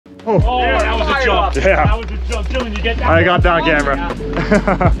Oh, yeah, that was a jump. Yeah. That was a jump. Dylan, you get that? I got down camera.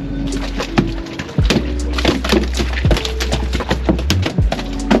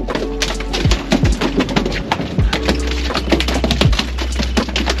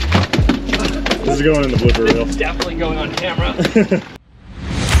 This is going in the blooper reel. It's definitely going on camera.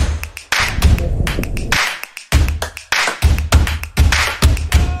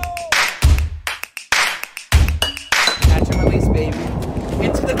 Catch and release, baby.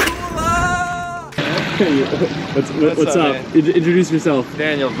 Into the cooler! What's up? Introduce yourself.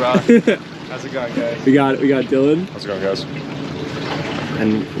 Daniel, bro. How's it going, guys? We got Dylan. How's it going, guys?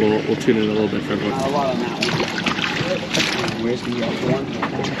 And we'll tune in a little bit for everyone. A lot on that one. Where's the one?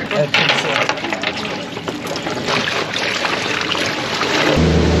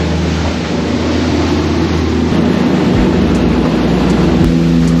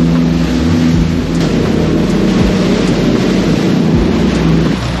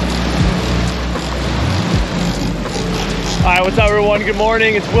 Alright, what's up everyone? Good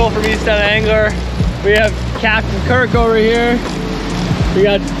morning. It's Will from East End Angler. We have Captain Kirk over here. We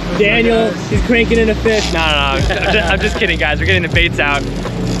got Daniel. He's cranking in a fish. No. I'm just kidding, guys. We're getting the baits out.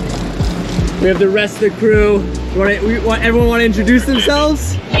 We have the rest of the crew. Everyone want to introduce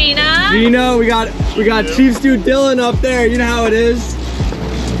themselves? Gina. We got Chief Stew Dylan up there. You know how it is.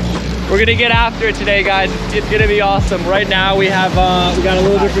 We're gonna get after it today, guys. It's gonna be awesome. Right now we have we got a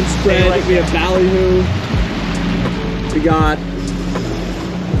little different spread. We have ballyhoo. We got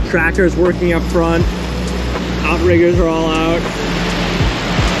trackers working up front. Outriggers are all out.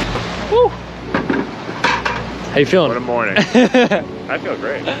 Woo! How you feeling? What a morning. I feel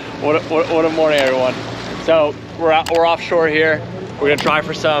great. What a morning, everyone. So we're offshore here. We're gonna try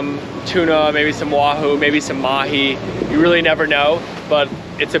for some tuna, maybe some wahoo, maybe some mahi. You really never know, but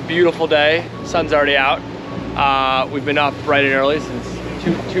it's a beautiful day. Sun's already out. We've been up bright and early since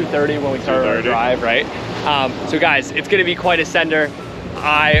 2:30 when we started our drive, right? So guys, it's gonna be quite a sender.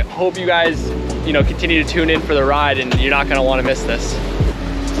 I hope you guys, continue to tune in for the ride, and you're not gonna want to miss this.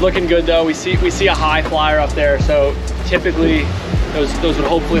 It's looking good though. We see a high flyer up there, so typically those would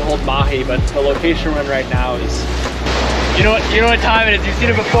hopefully hold mahi, but the location we're in right now is, you know what time it is. You've seen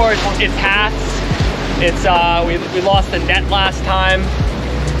it before. It's hats. It's we lost the net last time.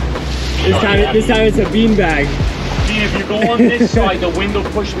 This time it's a beanbag. If you go on this side, the wind will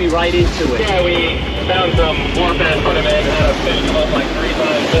push me right into it. Yeah, we found some porpoise for the man, had a fish come up like 3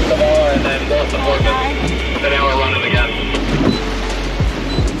 times just the bar, and then lost the porpoise. So now we're running again.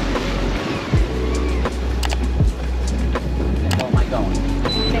 Where am I going?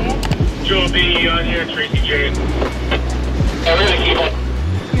 Joe B on here, Tracy J. Yeah, we're gonna keep on.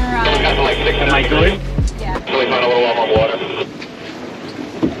 You're Got to like 6 Am I good? Yeah. Till we find a little more water.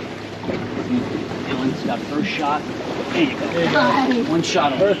 Dylan's got first shot. There you go. Hi. One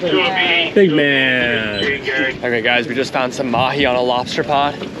shot. Perfect. Joe B. Big man. Okay guys, we just found some mahi on a lobster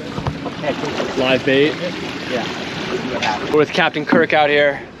pot. Live bait. Yeah. We're with Captain Kirk out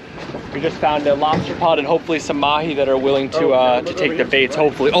here. We just found a lobster pot and hopefully some mahi that are willing to take the baits,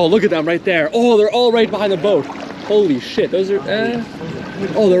 hopefully. Oh, look at them right there. Oh, they're all right behind the boat. Holy shit, those are,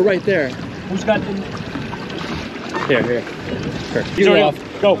 oh, they're right there. Who's got the... Here. Kirk, He's already off.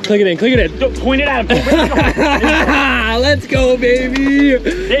 Go. Click it in. Don't point it at him. Let's go, baby.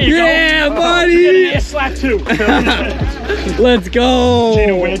 There you go. Yeah, buddy. You're getting ass slapped too. Let's go.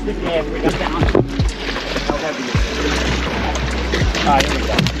 Gina, where's the Yeah, we got down. How heavy is it? Alright, here we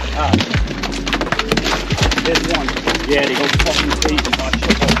go. There's one. Yeah, they go fucking crazy. Watch.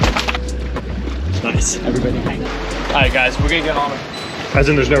 Nice. Everybody hang. Alright guys, we're gonna get on it. As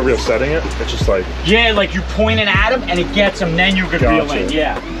in, there's no real setting it. It's just like... Yeah, like you point it at him and it gets him, then you can reel in. Gotcha.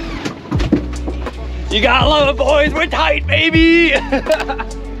 Yeah. You gotta love it, boys. We're tight, baby. Just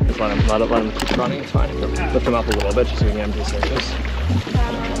let him keep running. It's fine. Lift him up a little bit just so we can empty the surface.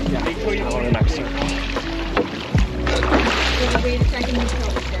 Make sure you on the next circle.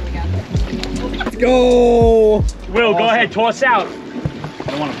 Let's go. Will, go ahead, toss out. I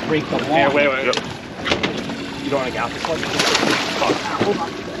don't want to break the wall. Yeah, wait. You don't want to get out this one.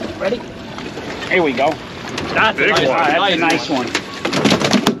 Ready? Here we go. That's Big a nice one. That's a nice one.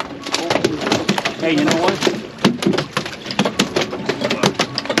 Hey, you know what?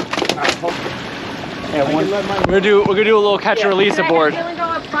 Yeah, We're gonna do a little catch and release aboard.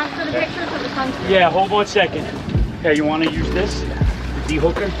 Yeah, hold on a second. Hey, you want to use this? The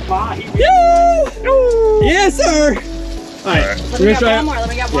hooker? Yes, sir. All right, Let me get one more. Let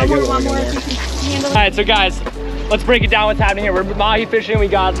me get one more. If you can handle All right, so guys, let's break it down what's happening here. We're mahi fishing. We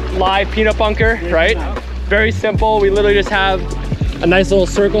got live peanut bunker, right? Very simple. We literally just have a nice little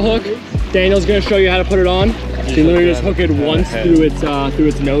circle hook. Daniel's gonna show you how to put it on. So you literally just hook it once through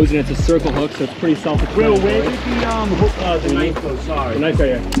its nose, and it's a circle hook, so it's pretty self-explanatory. Will, where did the knife go? Sorry. The knife's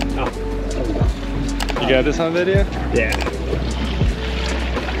right here. Oh. You got this on video? Yeah.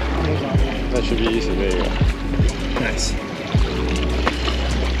 That should be easy. There you go. Nice.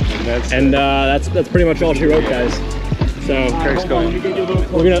 And that's pretty much all she wrote, guys. So Kirk's going.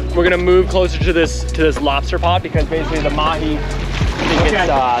 We're gonna move closer to this lobster pot because basically the Mahi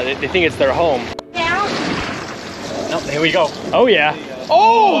they think it's their home. Down. Oh, here we go. Oh yeah.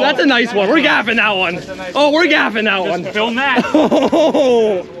 Oh, that's a nice one. We're gaffing that one. Oh, we're gaffing that one. Film that.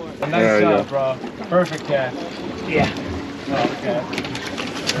 Oh. Nice job, bro. Perfect catch. Yeah. Okay.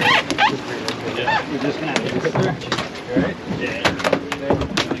 We're just gonna have to sit there. Alright? Yeah.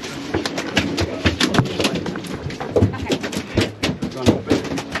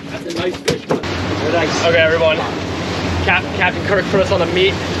 that's a nice fish. Okay, everyone. Captain Kirk put us on the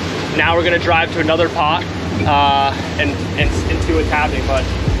meat. Now we're gonna drive to another pot and see what's happening. But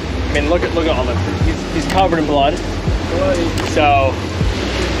I mean, look at all this. He's covered in blood. So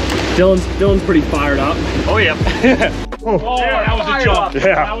Dylan's pretty fired up. oh yeah. Oh, that was a jump. Yeah.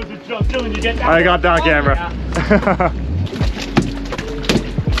 That was a jump. Dylan, you get that? I got that camera.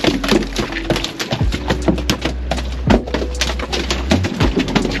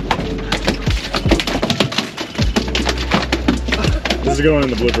 This is going in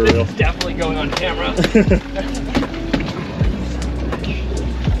the blooper reel. Definitely going on camera.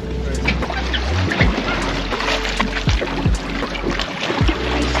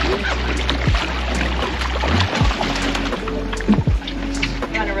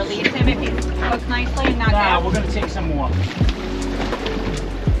 You gotta release him if he hooks nicely and not Nah, out. we're gonna take some more.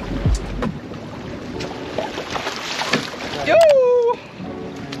 Yo!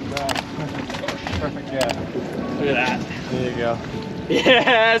 Perfect, yeah. Look at that. There you go.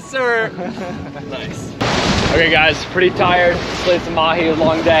 Yes, sir. Nice. Okay, guys, pretty tired. Played some Mahi, a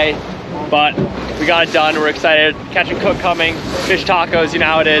long day, but we got it done. We're excited. Catch and cook coming. Fish tacos, you know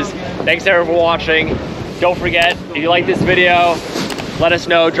how it is. Thanks everyone for watching. Don't forget, if you like this video, let us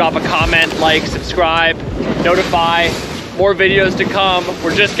know. Drop a comment, like, subscribe, notify. More videos to come.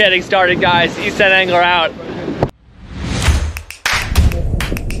 We're just getting started, guys. East End Angler out.